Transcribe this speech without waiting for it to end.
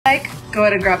like, go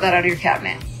ahead and grab that out of your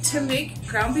cabinet. To make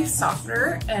ground beef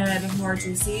softer and more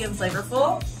juicy and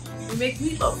flavorful, we make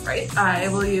meatloaf, right? I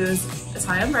will use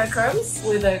Italian breadcrumbs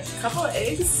with a couple of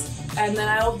eggs, and then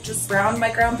I'll just brown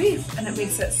my ground beef, and it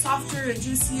makes it softer and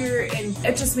juicier, and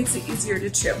it just makes it easier to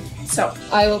chew. So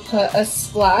I will put a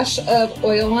splash of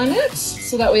oil on it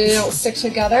so that way they don't stick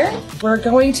together. We're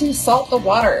going to salt the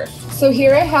water. So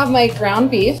here I have my ground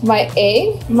beef, my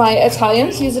egg, my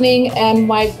Italian seasoning, and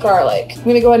my garlic. I'm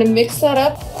gonna go ahead and mix that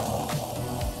up.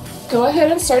 Go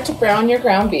ahead and start to brown your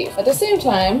ground beef. At the same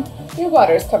time, your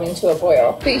water is coming to a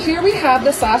boil. But here we have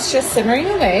the sauce just simmering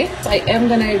away. I am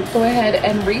gonna go ahead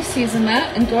and re-season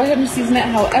that, and go ahead and season it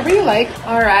however you like.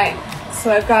 All right,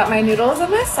 so I've got my noodles and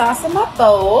my sauce in my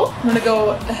bowl. I'm gonna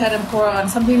go ahead and pour on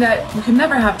something that you can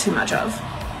never have too much of,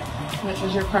 which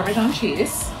is your Parmesan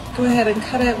cheese. Go ahead and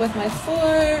cut it with my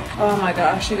fork. Oh my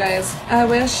gosh, you guys, I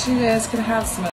wish you guys could have some of